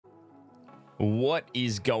What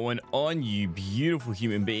is going on, you beautiful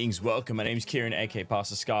human beings? Welcome. My name is Kieran, aka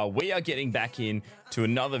Pastor SKAR. We are getting back in to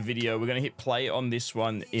another video. We're going to hit play on this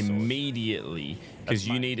one immediately because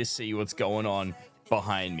you need to see what's going on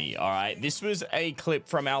behind me. All right, this was a clip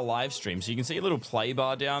from our live stream, so you can see a little play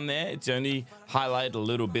bar down there. It's only highlighted a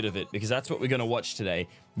little bit of it because that's what we're going to watch today.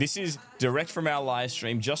 This is direct from our live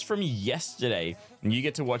stream, just from yesterday, and you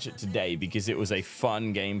get to watch it today because it was a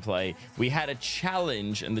fun gameplay. We had a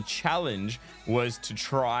challenge, and the challenge was to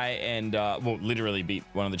try and well, literally beat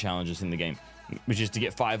one of the challenges in the game, which is to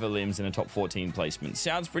get 5 limbs in a top 14 placement.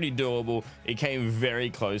 Sounds pretty doable. It came very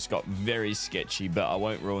close, got very sketchy, but I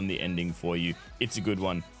won't ruin the ending for you. It's a good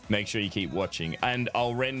one. Make sure you keep watching, and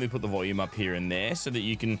I'll randomly put the volume up here and there so that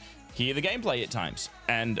you can hear the gameplay at times,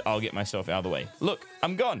 and I'll get myself out of the way. Look,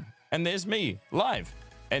 I'm gone, and there's me live,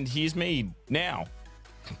 and here's me now.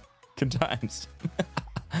 Good times.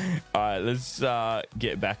 All right, let's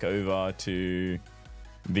get back over to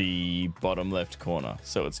the bottom left corner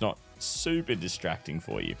so it's not super distracting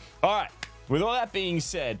for you. All right, with all that being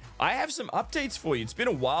said, I have some updates for you. It's been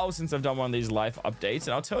a while since I've done one of these live updates,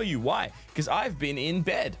 and I'll tell you why. Because I've been in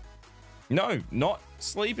bed. No, not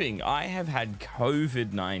sleeping. I have had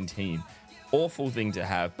COVID-19. Awful thing to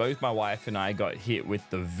have. Both my wife and I got hit with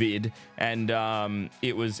the vid, and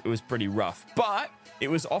it was pretty rough. But it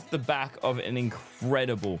was off the back of an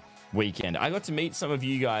incredible weekend. I got to meet some of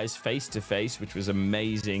you guys face to face, which was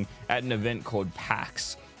amazing, at an event called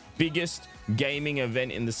PAX. Biggest gaming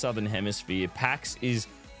event in the Southern Hemisphere. PAX is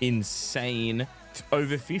insane.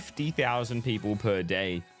 Over 50,000 people per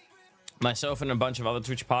day. Myself and a bunch of other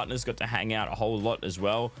Twitch partners got to hang out a whole lot as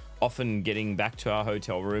well, often getting back to our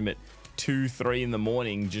hotel room at 2, 3 in the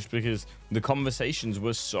morning just because the conversations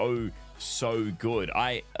were so good.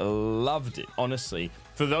 I loved it, honestly.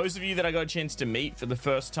 For those of you that I got a chance to meet for the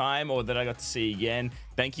first time or that I got to see again,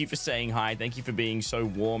 thank you for saying hi. Thank you for being so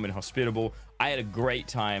warm and hospitable. I had a great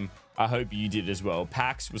time. I hope you did as well.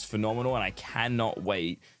 PAX was phenomenal, and I cannot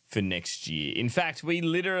wait for next year. In fact, we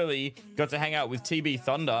literally got to hang out with TB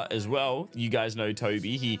Thunder as well. You guys know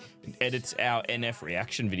Toby. He edits our NF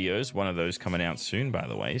reaction videos. One of those coming out soon, by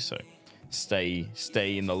the way, so stay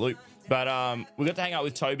in the loop. But we got to hang out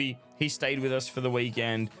with Toby. He stayed with us for the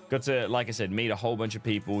weekend. Got to, like I said, meet a whole bunch of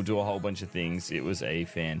people, do a whole bunch of things. It was a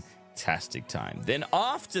fantastic time. Then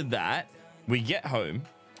after that, we get home,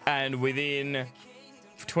 and within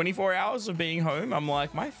 24 hours of being home, I'm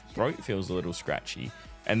like, my throat feels a little scratchy.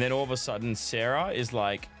 And then all of a sudden, Sarah is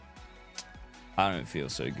like, I don't feel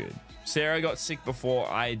so good. Sarah got sick before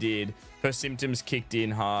I did. Her symptoms kicked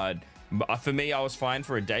in hard. But for me, I was fine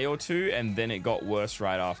for a day or two, and then it got worse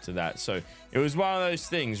right after that. So it was one of those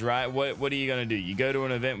things, right? What are you going to do? You go to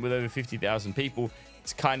an event with over 50,000 people,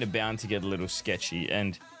 it's kind of bound to get a little sketchy,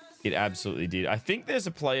 and it absolutely did. I think there's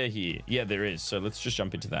a player here. Yeah, there is. So let's just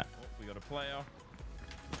jump into that. Oh, we got a player.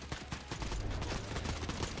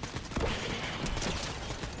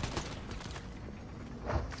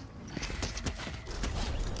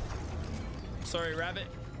 Sorry, rabbit.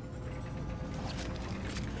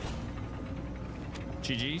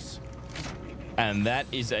 GG's. And that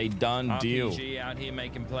is a done deal. RPG out here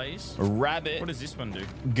making plays. Rabbit. What does this one do?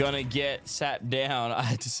 Gonna get sat down.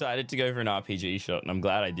 I decided to go for an RPG shot, and I'm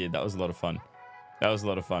glad I did. That was a lot of fun. That was a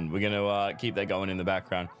lot of fun. We're gonna keep that going in the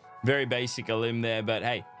background. Very basic a limb there, but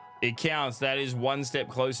hey, it counts. That is one step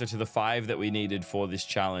closer to the 5 that we needed for this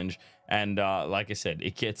challenge. And like I said,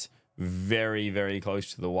 it gets very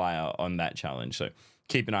close to the wire on that challenge, so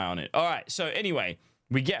keep an eye on it. All right, so anyway,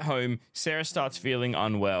 we get home. Sarah starts feeling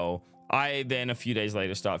unwell. I then a few days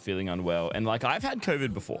later start feeling unwell, and like, I've had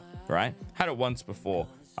COVID before, right? Had it once before.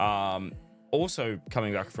 Also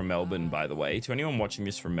coming back from Melbourne, by the way. To anyone watching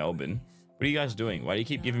this from Melbourne, what are you guys doing? Why do you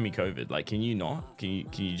keep giving me COVID? Like, can you not? Can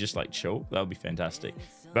you just like chill? That would be fantastic.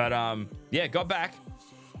 But yeah, got back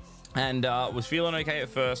and was feeling okay at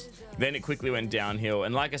first. Then it quickly went downhill.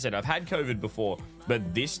 And like I said, I've had COVID before,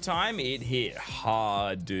 but this time it hit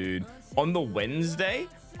hard, dude. On the Wednesday,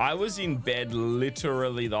 I was in bed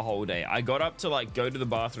literally the whole day. I got up to like go to the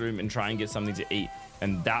bathroom and try and get something to eat,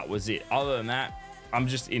 and that was it. Other than that, I'm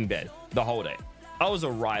just in bed the whole day. I was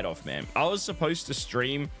a write-off, man. I was supposed to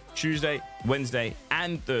stream Tuesday, Wednesday,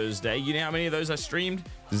 and Thursday. You know how many of those I streamed?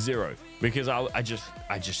 0, because I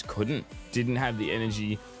just couldn't. Didn't have the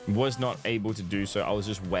energy. Was not able to do so. I was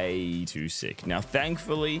just way too sick. Now,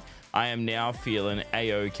 thankfully, I am now feeling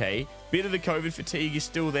a-okay. Bit of the COVID fatigue is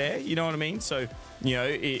still there. You know what I mean? So, you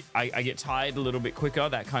know, I get tired a little bit quicker,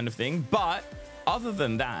 that kind of thing. But other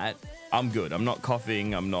than that, I'm good. I'm not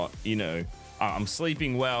coughing. I'm not, you know, I'm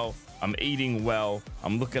sleeping well. I'm eating well.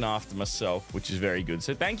 I'm looking after myself, which is very good.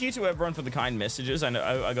 So thank you to everyone for the kind messages. I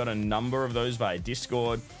know I got a number of those via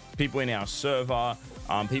Discord, people in our server,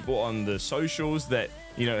 people on the socials that,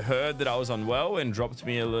 you know, heard that I was unwell and dropped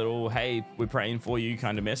me a little, hey, we're praying for you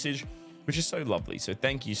kind of message, which is so lovely. So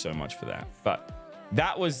thank you so much for that. But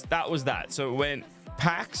that was that. So it went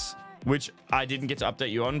PAX, which I didn't get to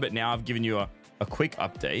update you on, but now I've given you a quick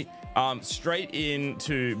update. Straight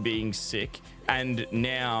into being sick, and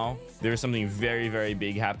now there is something very, very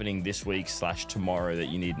big happening this week / tomorrow that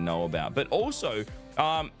you need to know about. But also,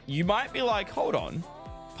 you might be like, hold on,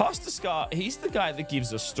 Pastor SKAR, he's the guy that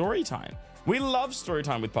gives us story time. We love story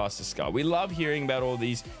time with Pastor SKAR. We love hearing about all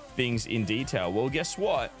these things in detail. Well, guess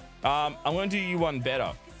what? I'm going to do you one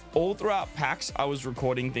better. All throughout PAX, I was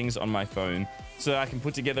recording things on my phone so that I can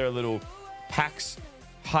put together a little PAX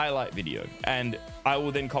highlight video, and I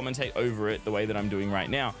will then commentate over it the way that I'm doing right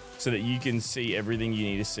now so that you can see everything you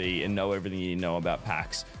need to see and know everything you need to know about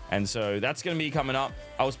PAX. And so that's going to be coming up.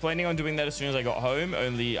 I was planning on doing that as soon as I got home,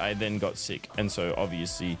 only I then got sick, and so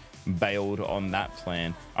obviously bailed on that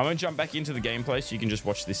plan. I'm going to jump back into the gameplay so you can just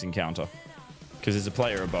watch this encounter, because there's a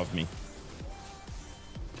player above me.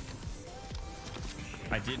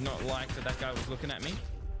 I did not like that guy was looking at me,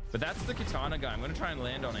 but that's the katana guy. I'm going to try and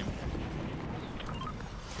land on him.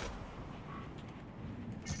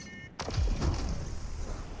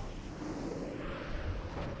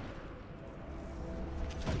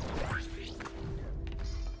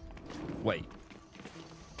 Wait,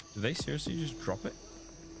 did they seriously just drop it?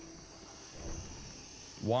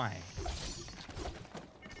 Why?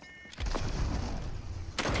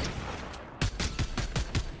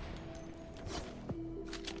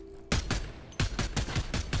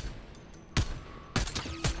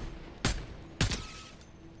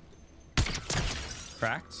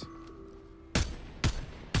 Cracked.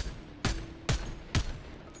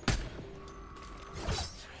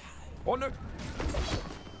 Oh no.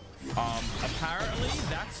 Apparently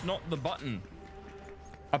that's not the button.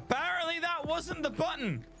 Apparently that wasn't the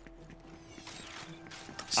button.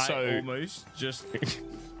 So I almost just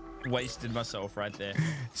wasted myself right there.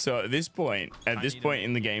 So at this point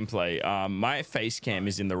in the gameplay, my face cam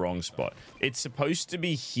is in the wrong spot. It's supposed to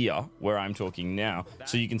be here where I'm talking now,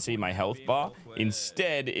 so you can see my health bar.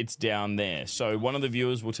 Instead, it's down there. So one of the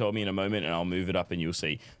viewers will tell me in a moment, and I'll move it up and you'll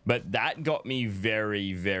see. But that got me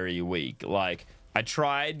very, very weak. Like, I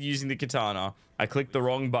tried using the katana. I clicked the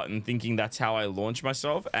wrong button thinking that's how I launch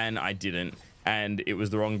myself, and I didn't. And it was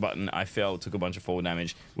the wrong button. I fell, took a bunch of fall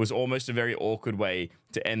damage. It was almost a very awkward way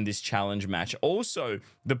to end this challenge match. Also,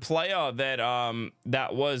 the player that I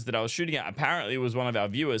was shooting at apparently was one of our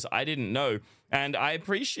viewers. I didn't know. And I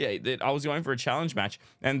appreciate that I was going for a challenge match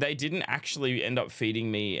and they didn't actually end up feeding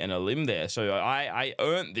me in a limb there. So I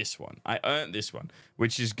earned this one. I earned this one,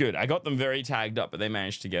 which is good. I got them very tagged up, but they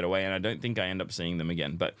managed to get away, and I don't think I end up seeing them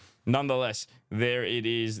again. But nonetheless, there it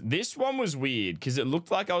is. This one was weird because it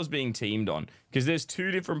looked like I was being teamed on, because there's two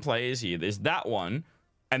different players here. There's that one,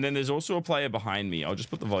 and then there's also a player behind me. I'll just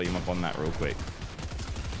put the volume up on that real quick.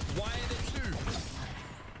 Why are there two?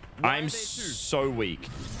 I'm so weak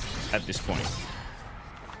at this point.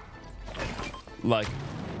 Like,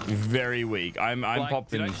 very weak. I'm like,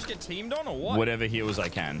 popping. Did I just get teamed on or what? Whatever heals I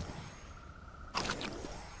can.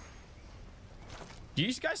 Do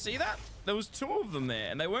you guys see that? There was two of them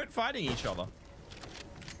there, and they weren't fighting each other.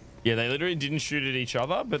 Yeah, they literally didn't shoot at each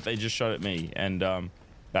other, but they just shot at me, and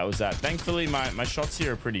that was that. Thankfully, my shots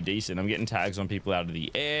here are pretty decent. I'm getting tags on people out of the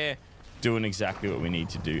air, doing exactly what we need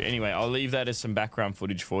to do. Anyway, I'll leave that as some background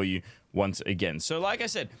footage for you once again. So like I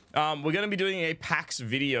said, we're going to be doing a PAX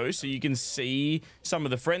video so you can see some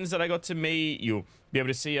of the friends that I got to meet. You'll be able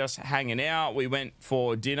to see us hanging out. We went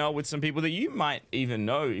for dinner with some people that you might even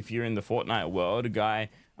know if you're in the Fortnite world. A guy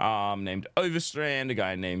named Overstrand, a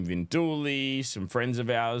guy named Vinduli, some friends of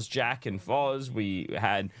ours, Jack and Foz. We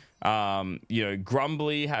had you know,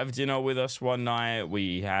 Grumbly have dinner with us one night.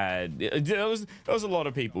 We had there was a lot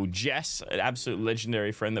of people. Jess, an absolute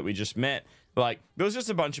legendary friend that we just met. Like, there was just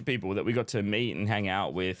a bunch of people that we got to meet and hang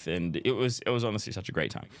out with, and it was honestly such a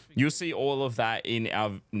great time. You'll see all of that in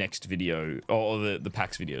our next video, or the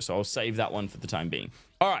PAX video, so I'll save that one for the time being.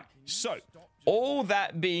 All right, so all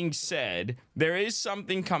that being said, there is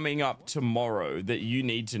something coming up tomorrow that you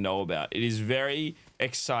need to know about. It is very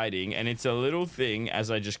exciting, and it's a little thing,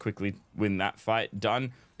 as I just quickly win that fight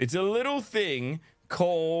done. It's a little thing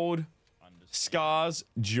called SKAR's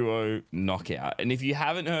Duo Knockout. And if you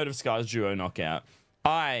haven't heard of SKAR's Duo Knockout,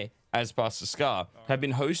 I, as Pastor SKAR, have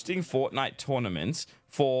been hosting Fortnite tournaments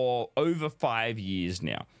for over 5 years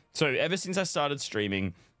now. So ever since I started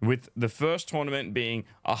streaming, with the first tournament being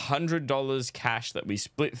 $100 cash that we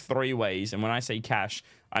split 3 ways. And when I say cash,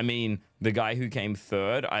 I mean the guy who came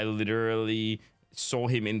third, I literally saw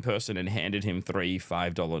him in person and handed him 3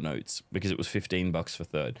 $5 notes because it was 15 bucks for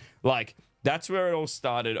third. Like, that's where it all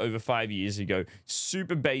started over 5 years ago.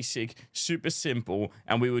 Super basic, super simple,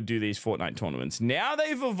 and we would do these Fortnite tournaments. Now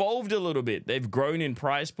they've evolved a little bit. They've grown in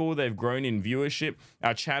prize pool, they've grown in viewership.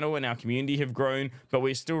 Our channel and our community have grown, but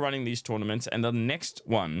we're still running these tournaments, and the next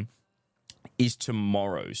one is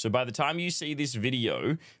tomorrow. So by the time you see this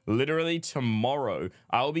video, literally tomorrow,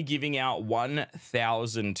 I'll be giving out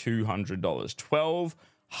 $1,200,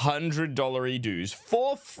 $1,200 dues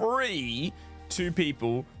for free to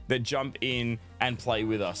people that jump in and play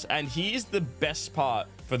with us. And here's the best part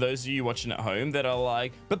for those of you watching at home that are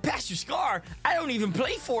like, but Pastor SKAR, I don't even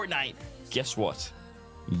play Fortnite. Guess what?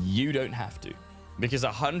 You don't have to, because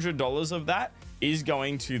 $100 of that is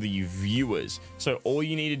going to the viewers. So all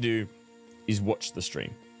you need to do is watch the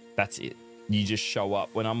stream. That's it. You just show up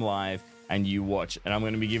when I'm live and you watch, and I'm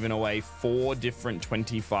going to be giving away 4 different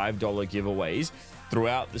 $25 giveaways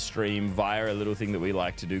throughout the stream via a little thing that we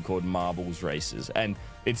like to do called marbles races, and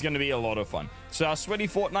it's going to be a lot of fun. So our sweaty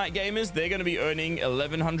Fortnite gamers, they're going to be earning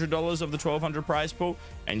 $1,100 of the 1,200 prize pool,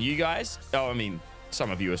 and you guys, oh, I mean, some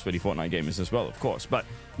of you are sweaty Fortnite gamers as well, of course, but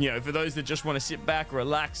you know, for those that just want to sit back,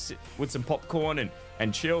 relax, sit with some popcorn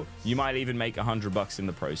and chill, you might even make $100 in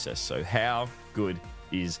the process. So how good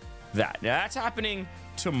is that? Now that's happening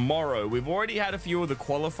tomorrow. We've already had a few of the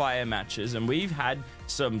qualifier matches, and we've had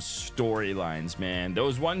some storylines, man. There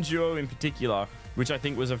was one duo in particular which I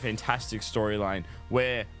think was a fantastic storyline,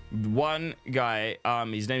 where one guy,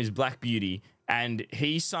 his name is Black Beauty, and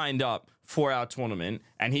he signed up for our tournament,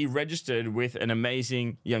 and he registered with an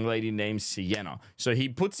amazing young lady named Sienna. So he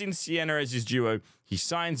puts in Sienna as his duo, he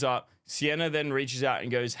signs up. Sienna then reaches out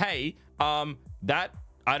and goes, hey, I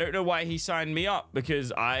don't know why he signed me up,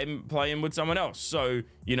 because I'm playing with someone else. So,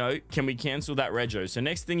 you know, can we cancel that rego? So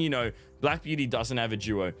next thing you know, Black Beauty doesn't have a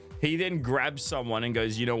duo. He then grabs someone and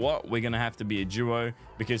goes, you know what? We're going to have to be a duo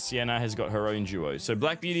because Sienna has got her own duo. So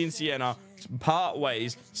Black Beauty and Sienna part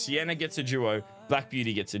ways. Sienna gets a duo. Black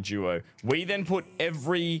Beauty gets a duo. We then put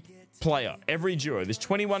every player, every duo. There's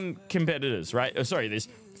 21 competitors, right? Oh, sorry, there's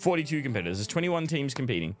 42 competitors. There's 21 teams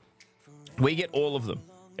competing. We get all of them.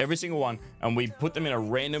 Every single one, and we put them in a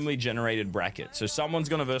randomly generated bracket. So someone's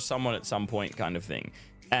going to verse someone at some point, kind of thing.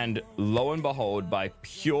 And lo and behold, by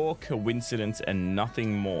pure coincidence and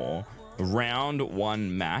nothing more, round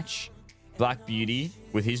 1 match, Black Beauty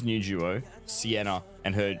with his new duo, Sienna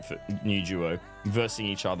and her new duo, versing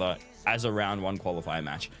each other as a round 1 qualifier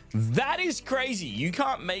match. That is crazy. You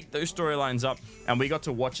can't make those storylines up, and we got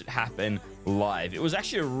to watch it happen live. It was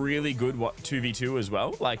actually a really good 2v2 as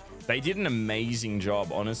well. Like, they did an amazing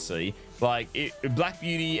job, honestly. Like, Black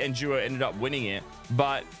Beauty and duo ended up winning it,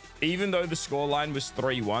 but even though the scoreline was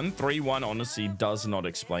 3-1, 3-1 honestly does not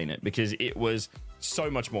explain it, because it was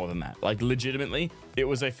so much more than that. Like, legitimately, it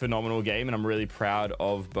was a phenomenal game, and I'm really proud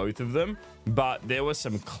of both of them. But there were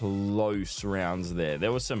some close rounds there.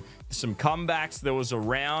 There was some comebacks. There was a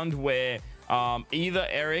round where either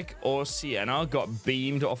Eric or Sienna got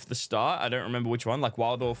beamed off the start. I don't remember which one. Like,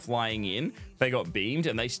 while they were flying in, they got beamed,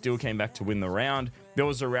 and they still came back to win the round. There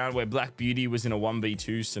was a round where Black Beauty was in a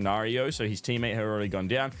 1v2 scenario, so his teammate had already gone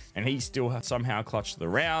down, and he still somehow clutched the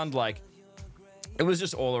round. Like, it was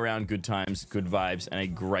just all around good times, good vibes, and a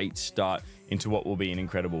great start into what will be an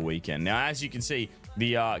incredible weekend. Now, as you can see,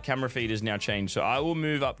 the camera feed has now changed, so I will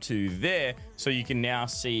move up to there so you can now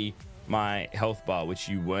see my health bar, which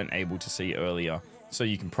you weren't able to see earlier, so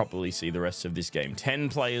you can properly see the rest of this game. 10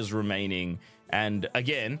 players remaining, and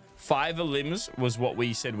again, 5 elims was what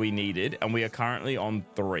we said we needed, and we are currently on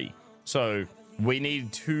 3. So we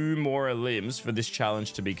need 2 more elims for this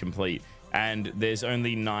challenge to be complete. And there's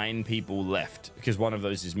only 9 people left, because one of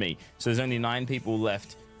those is me. So there's only 9 people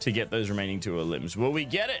left to get those remaining 2 elims. Will we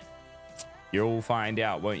get it? You'll find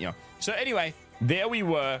out, won't you? So anyway, there we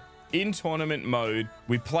were in tournament mode.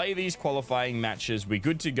 We play these qualifying matches. We're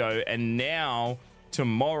good to go. And now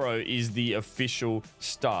tomorrow is the official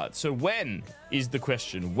start. So when is the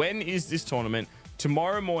question? When is this tournament?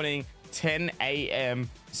 Tomorrow morning, 10 a.m.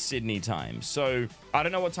 Sydney time. So I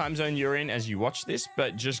don't know what time zone you're in as you watch this,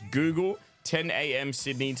 but just Google 10 a.m.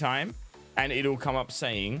 Sydney time and it'll come up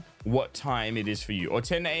saying what time it is for you, or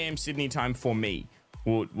 10 a.m. Sydney time for me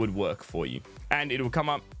would work for you. And it'll come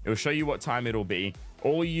up, it'll show you what time it'll be.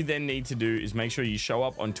 All you then need to do is make sure you show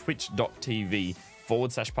up on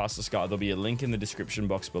twitch.tv/PastorSKAR. There'll be a link in the description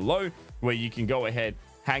box below where you can go ahead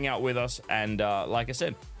hang out with us. And like I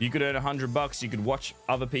said, you could earn $100. You could watch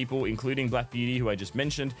other people, including Black Beauty, who I just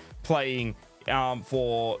mentioned, playing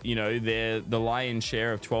for, you know, the lion's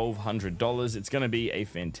share of $1,200. It's going to be a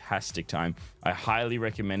fantastic time. I highly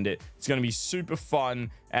recommend it. It's going to be super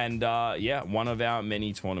fun, and yeah, one of our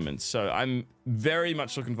many tournaments. So I'm very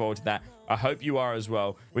much looking forward to that. I hope you are as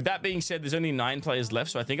well. With that being said, there's only 9 players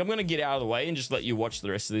left, so I think I'm going to get out of the way and just let you watch the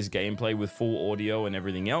rest of this gameplay with full audio and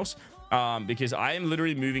everything else, because I am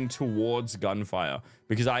literally moving towards gunfire,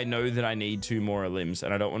 because I know that I need 2 more limbs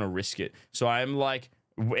and I don't want to risk it. So I'm like,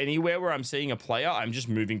 anywhere where I'm seeing a player, I'm just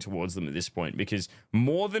moving towards them at this point, because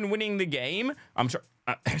more than winning the game, I'm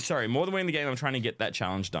trying to get that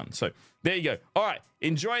challenge done. So there you go. All right,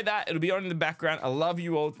 enjoy that. It'll be on in the background. I love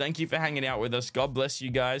you all. Thank you for hanging out with us. God bless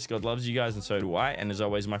you guys. God loves you guys, and so do I. And as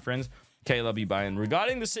always, my friends, K love you, bye. And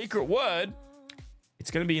regarding the secret word,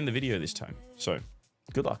 it's going to be in the video this time. So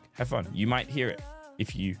good luck. Have fun. You might hear it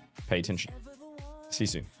if you pay attention. See you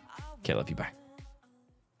soon. K love you, bye.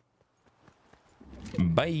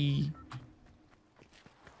 Bye.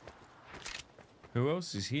 Who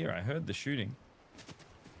else is here? I heard the shooting.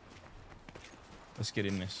 Let's get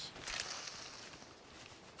in this.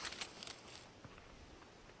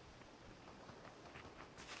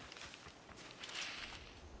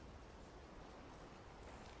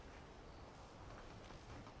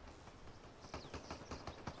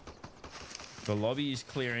 The lobby is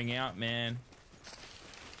clearing out, man.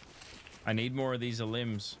 I need more of these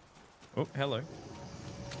limbs. Oh, hello.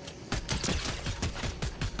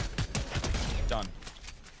 Done.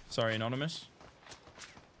 Sorry, Anonymous.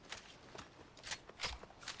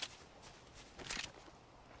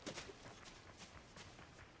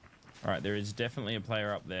 All right, there is definitely a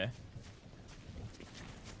player up there.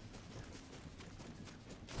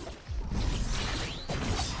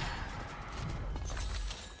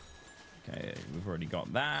 Okay, we've already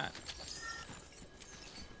got that.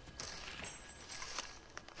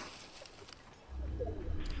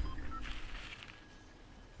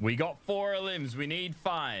 We got 4 limbs. We need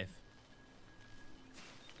 5.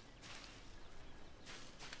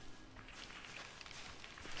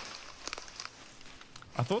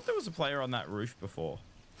 I thought there was a player on that roof before,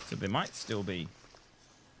 so there might still be.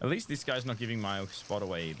 At least this guy's not giving my spot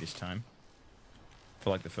away this time. For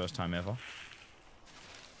like the first time ever.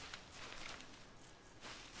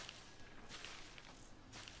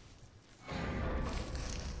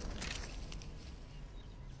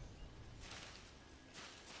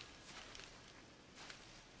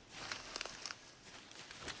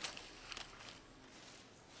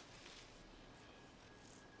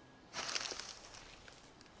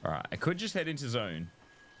 All right, I could just head into zone.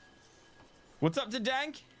 What's up to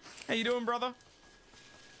Dank? How you doing, brother?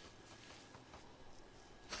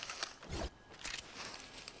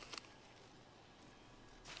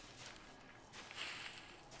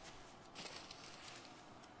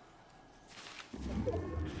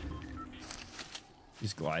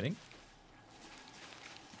 He's gliding.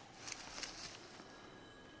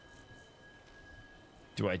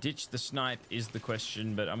 Do I ditch the snipe is the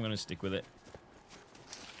question, but I'm going to stick with it.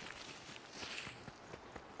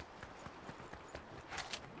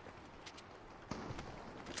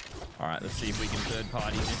 All right, let's see if we can third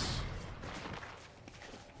party this.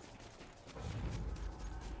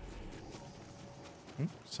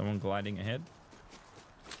 Someone gliding ahead.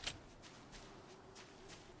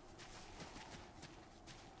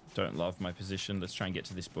 Don't love my position. Let's try and get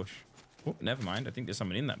to this bush. Oh, never mind. I think there's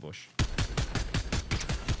someone in that bush.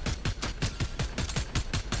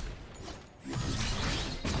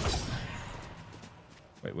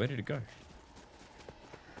 Wait, where did it go?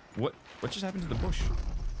 What just happened to the bush?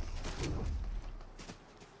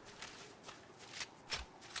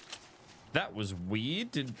 That was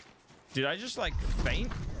weird. Did I just like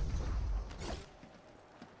faint?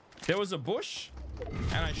 There was a bush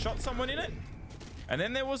and I shot someone in it, and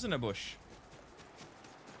then there wasn't a bush.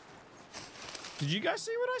 Did you guys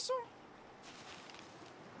see what I saw?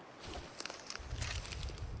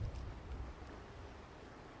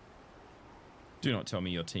 Do not tell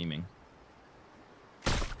me you're teaming.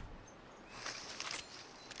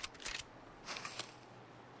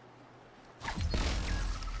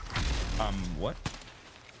 What?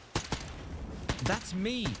 That's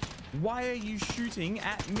me. Why are you shooting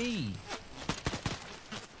at me?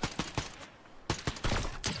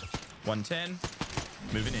 110.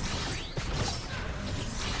 Moving in.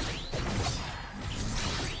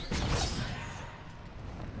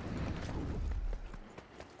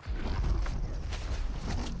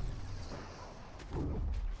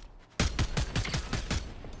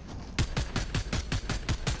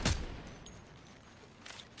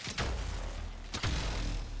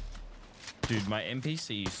 Dude, my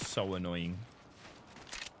NPC is so annoying.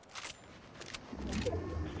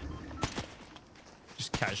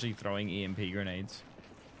 Just casually throwing EMP grenades.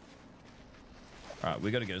 All right,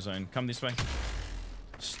 we got to go zone. Come this way.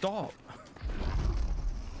 Stop.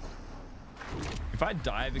 If I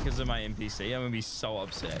die because of my NPC, I'm going to be so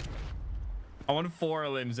upset. I want 4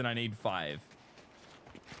 limbs and I need 5.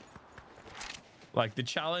 Like, the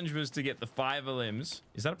challenge was to get the 5 limbs.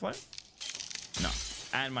 Is that a player? No.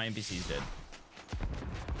 And my NPC's dead.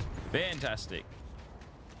 Fantastic.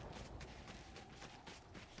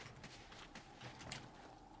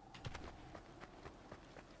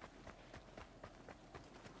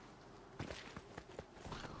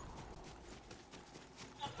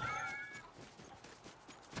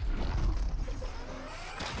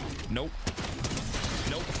 Nope.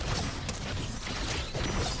 Nope.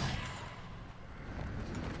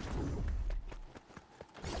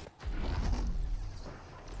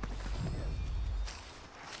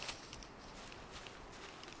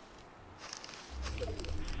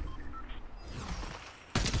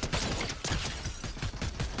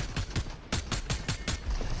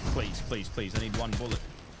 Please, please, please. I need 1 bullet.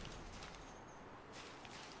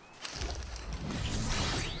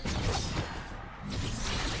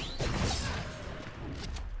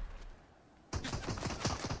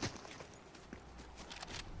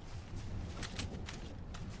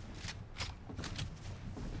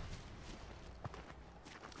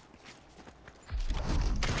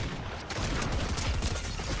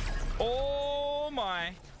 Oh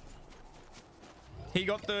my. He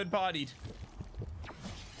got third-partied.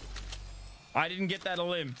 I didn't get that a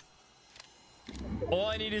limb. All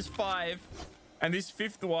I need is 5. And this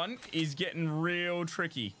 5th one is getting real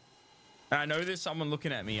tricky. And I know there's someone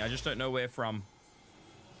looking at me. I just don't know where from.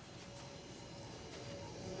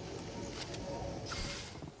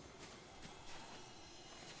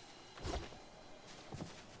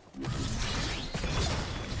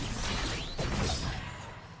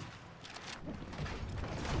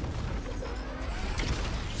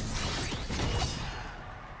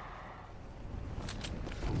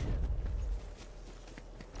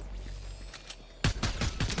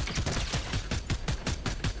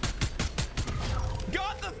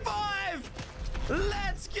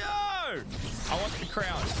 Let's go! I want the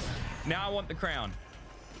crown. Now I want the crown.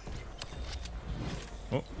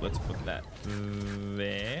 Oh, let's put that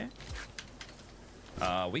there.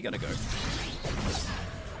 We gotta go.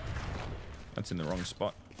 That's in the wrong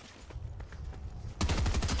spot.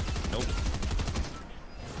 Nope.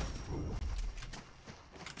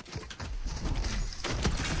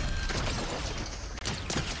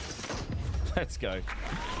 Let's go.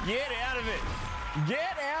 Get out of it.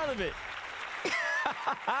 Get out of it.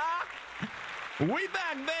 We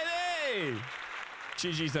back, baby.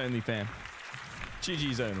 GG's only, fam.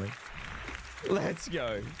 GG's only. Let's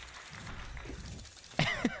go.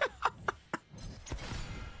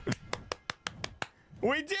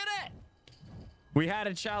 We did it. We had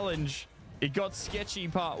a challenge. It got sketchy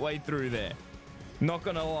part way through there. Not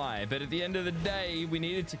gonna lie, but at the end of the day, we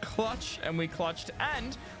needed to clutch, and we clutched,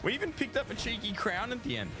 and we even picked up a cheeky crown at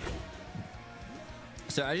the end.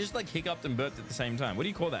 So I just like hiccuped and burped at the same time. What do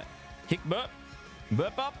you call that? Hick burp?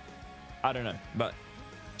 Burp up? I don't know, but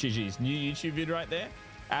GG's. New YouTube vid right there.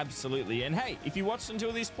 Absolutely. And hey, if you watched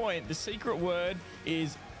until this point, the secret word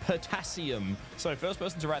is potassium. So first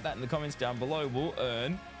person to write that in the comments down below will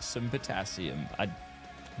earn some potassium. I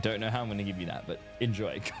don't know how I'm going to give you that, but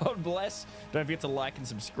enjoy. God bless. Don't forget to like and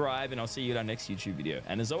subscribe, and I'll see you in our next YouTube video.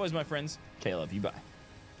 And as always, my friends, K love you. Bye.